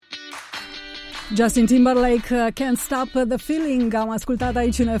Justin Timberlake, Can't Stop the Feeling. Am ascultat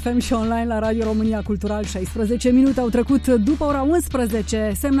aici în FM și online la Radio România Cultural. 16 minute au trecut după ora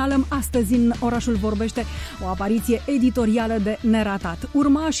 11. Semnalăm astăzi în Orașul Vorbește o apariție editorială de neratat.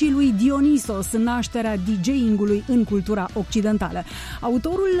 Urmașii lui Dionysos, nașterea DJ-ing-ului în cultura occidentală.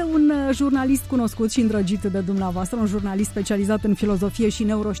 Autorul, un jurnalist cunoscut și îndrăgit de dumneavoastră, un jurnalist specializat în filozofie și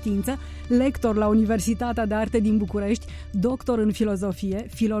neuroștiință, lector la Universitatea de Arte din București, doctor în filozofie,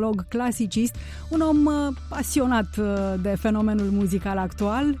 filolog clasicist, un om pasionat de fenomenul muzical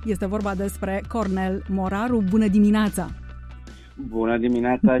actual. Este vorba despre Cornel Moraru. Bună dimineața! Bună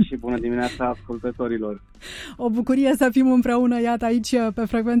dimineața și bună dimineața ascultătorilor! O bucurie să fim împreună, iată, aici pe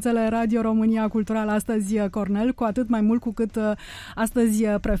frecvențele Radio România Cultural astăzi, Cornel, cu atât mai mult cu cât astăzi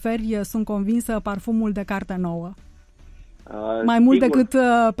preferi, sunt convinsă, parfumul de carte nouă. Mai mult decât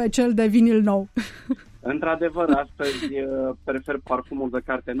pe cel de vinil nou. Într-adevăr, astăzi prefer parfumul de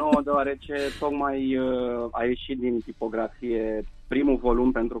carte nouă, deoarece tocmai a ieșit din tipografie primul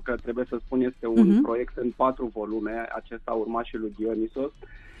volum, pentru că, trebuie să spun, este un proiect în 4 volume, acesta Urmașii lui Dionysos.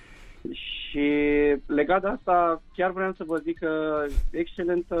 Și legat de asta, chiar vreau să vă zic că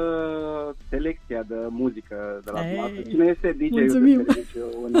excelentă selecția de muzică de la dumneavoastră. Cine este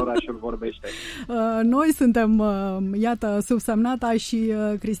DJ-ul în Orașul Vorbește? Noi suntem, iată, subsemnata și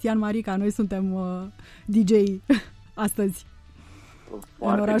Cristian Marica, noi suntem DJ-i astăzi.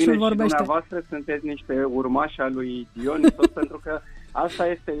 Foarte în Orașul bine. Vorbește. Și dumneavoastră sunteți niște urmași al lui Dionysos, pentru că asta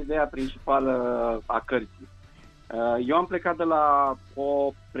este ideea principală a cărții. Eu am plecat de la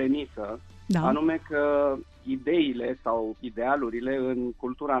o premisă, anume că ideile sau idealurile în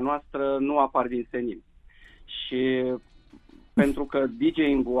cultura noastră nu apar din senin. Și pentru că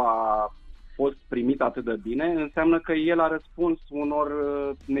DJ-ul a fost primit atât de bine, înseamnă că el a răspuns unor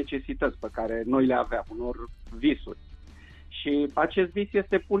necesități pe care noi le aveam, unor visuri. Și acest vis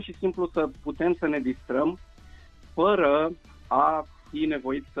este pur și simplu să putem să ne distrăm fără a fi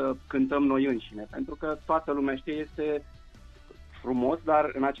nevoit să cântăm noi înșine, pentru că toată lumea știe, este frumos,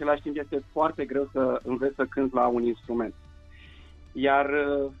 dar în același timp este foarte greu să înveți să cânți la un instrument. Iar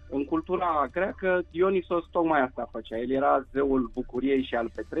în cultura greacă, Dionysos tocmai asta făcea. El era zeul bucuriei și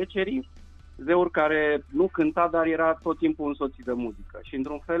al petrecerii, zeul care nu cânta, dar era tot timpul însoțit de muzică. Și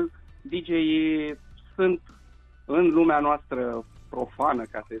într-un fel, DJ-ii sunt în lumea noastră profană,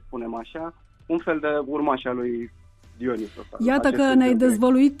 ca să spunem așa, un fel de urmaș al lui Dionysos. Iată că ne-ai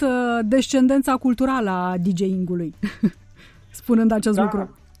dezvăluit descendența culturală a DJ-ing-ului, spunând acest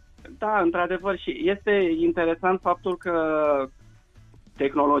lucru. Da, într-adevăr, și este interesant faptul că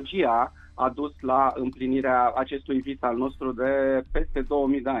tehnologia a dus la împlinirea acestui vis al nostru de peste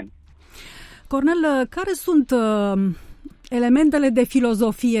 2000 de ani. Cornel, care sunt elementele de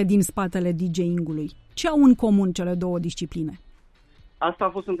filozofie din spatele DJ-ing-ului? Ce au în comun cele două discipline? Asta a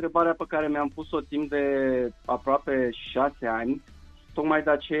fost întrebarea pe care mi-am pus-o timp de aproape 6 ani. Tocmai de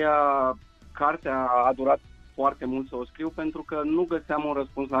aceea cartea a durat foarte mult să o scriu, pentru că nu găseam un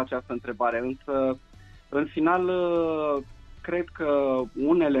răspuns la această întrebare. Însă, în final, cred că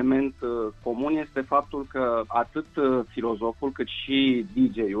un element comun este faptul că atât filozoful cât și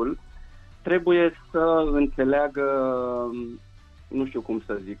DJ-ul trebuie să înțeleagă, nu știu cum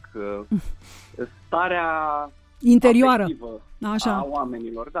să zic, starea interioară a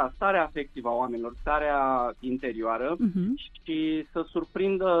oamenilor, starea afectivă a oamenilor, starea interioară, și să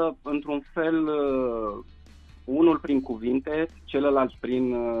surprindă într-un fel unul prin cuvinte, celălalt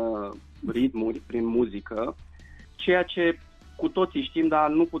prin ritmuri, prin muzică, ceea ce cu toții știm, dar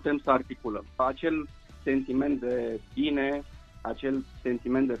nu putem să articulăm. Acel sentiment de bine, acel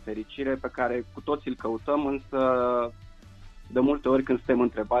sentiment de fericire pe care cu toții îl căutăm, însă de multe ori când suntem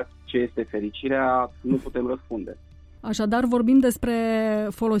întrebați ce este fericirea, nu putem răspunde. Așadar, vorbim despre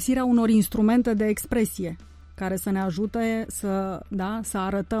folosirea unor instrumente de expresie care să ne ajute să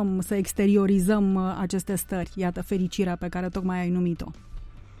arătăm, să exteriorizăm aceste stări. Iată, fericirea pe care tocmai ai numit-o.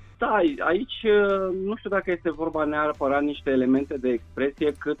 Da, aici nu știu dacă este vorba neapărat niște elemente de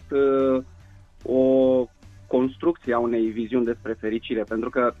expresie, cât o construcție a unei viziuni despre fericire, pentru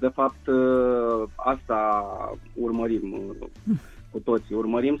că, de fapt, asta urmărim cu toții.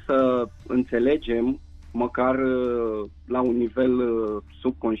 Urmărim să înțelegem, măcar la un nivel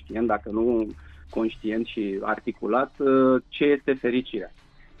subconștient, dacă nu conștient și articulat, ce este fericirea.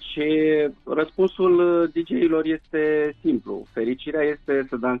 Și răspunsul DJ-ilor este simplu. Fericirea este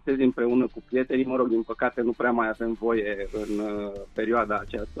să dansezi împreună cu prietenii, din păcate nu prea mai avem voie în perioada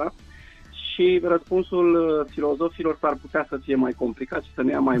aceasta. Și răspunsul filozofilor s-ar putea să fie mai complicat și să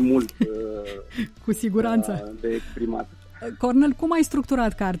ne ia mai mult cu siguranță de exprimat. Cornel, cum ai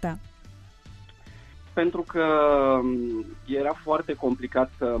structurat cartea? pentru că era foarte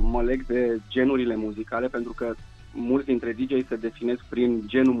complicat să mă leg de genurile muzicale, pentru că mulți dintre DJ se definesc prin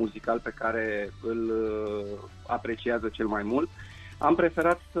genul muzical pe care îl apreciază cel mai mult. Am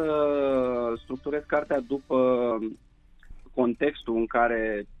preferat să structurez cartea după contextul în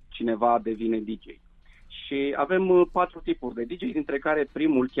care cineva devine DJ. Și avem 4 tipuri de DJ, dintre care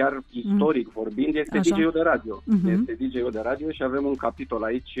primul, chiar istoric vorbind, este DJ-ul de radio. Este DJ-ul de radio și avem un capitol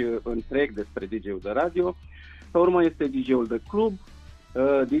aici întreg despre DJ-ul de radio. Pe urmă este DJ-ul de club,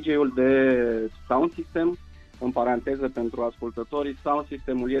 DJ-ul de sound system. În paranteză, pentru ascultătorii, sound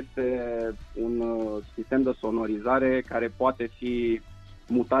systemul este un sistem de sonorizare care poate fi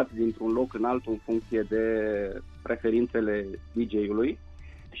mutat dintr-un loc în altul în funcție de preferințele DJ-ului.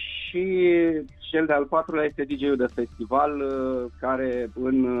 Și cel de-al 4-lea este DJ-ul de festival, care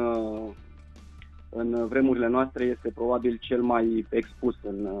în vremurile noastre este probabil cel mai expus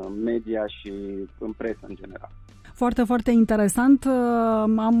în media și în presă în general. Foarte, foarte interesant.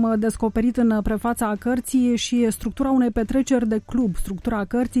 Am descoperit în prefața cărții și structura unei petreceri de club. Structura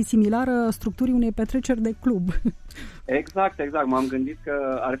cărții similară structurii unei petreceri de club. Exact. M-am gândit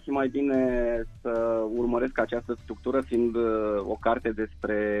că ar fi mai bine să urmăresc această structură, fiind o carte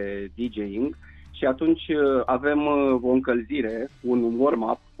despre DJing. Și atunci avem o încălzire, un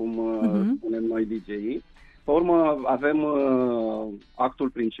warm-up, cum spunem noi DJ-ii. Pe urmă avem actul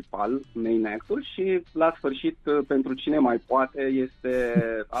principal, main actul, și la sfârșit, pentru cine mai poate, este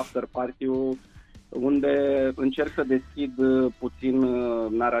after party-ul, unde încerc să deschid puțin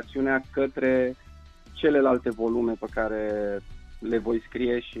narațiunea către celelalte volume pe care le voi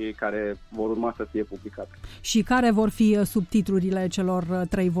scrie și care vor urma să fie publicate. Și care vor fi subtitlurile celor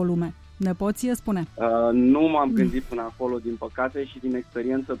 3 volume? Ne poți spune? Nu m-am gândit până acolo, din păcate, și din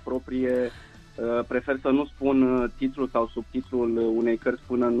experiență proprie prefer să nu spun titlul sau subtitlul unei cărți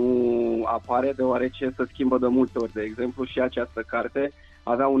până nu apare, deoarece se schimbă de multe ori. De exemplu, și această carte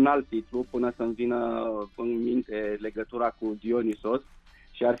avea un alt titlu până să-mi vină în minte legătura cu Dionysos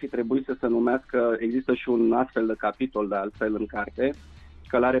și ar fi trebuit să se numească, există și un astfel de capitol de altfel în carte,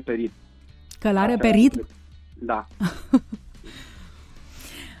 Călare Perit. Călare Perit? Da.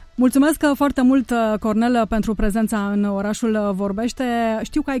 Mulțumesc foarte mult, Cornel, pentru prezența în Orașul Vorbește.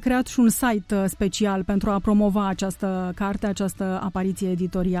 Știu că ai creat și un site special pentru a promova această carte, această apariție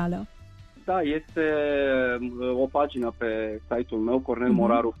editorială. Da, este o pagină pe site-ul meu,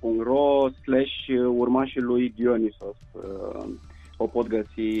 cornelmoraru.ro/urmașii lui Dionysos. O pot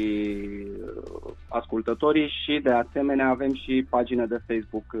găsi ascultătorii și de asemenea avem și pagină de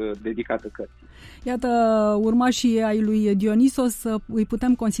Facebook dedicată cărții. Iată, urmașii ai lui Dionysos, îi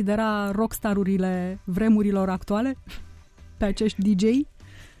putem considera rockstarurile vremurilor actuale pe acești DJ?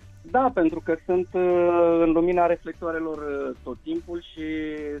 Da, pentru că sunt în lumina reflectoarelor tot timpul și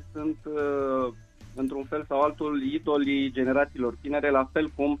sunt într-un fel sau altul idolii generațiilor tinere, la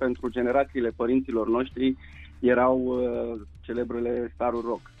fel cum pentru generațiile părinților noștri erau celebrele staruri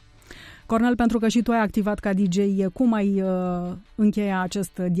rock. Cornel, pentru că și tu ai activat ca DJ, cum ai încheia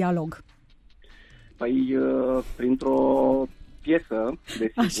acest dialog? Păi, printr-o piesă,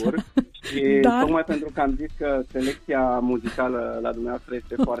 desigur, și tocmai pentru că am zis că selecția muzicală la dumneavoastră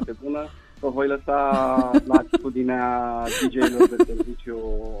este foarte bună, vă voi lăsa la atitudinea DJ-ilor de serviciu.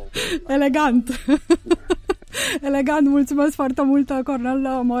 Elegant! Elegant, mulțumesc foarte mult,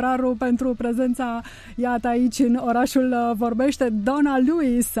 Cornel Moraru, pentru prezența, iată, aici în Orașul Vorbește. Donna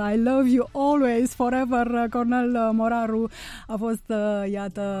Lewis, I love you always, forever. Cornel Moraru a fost,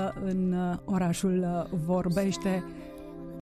 iată, în Orașul Vorbește.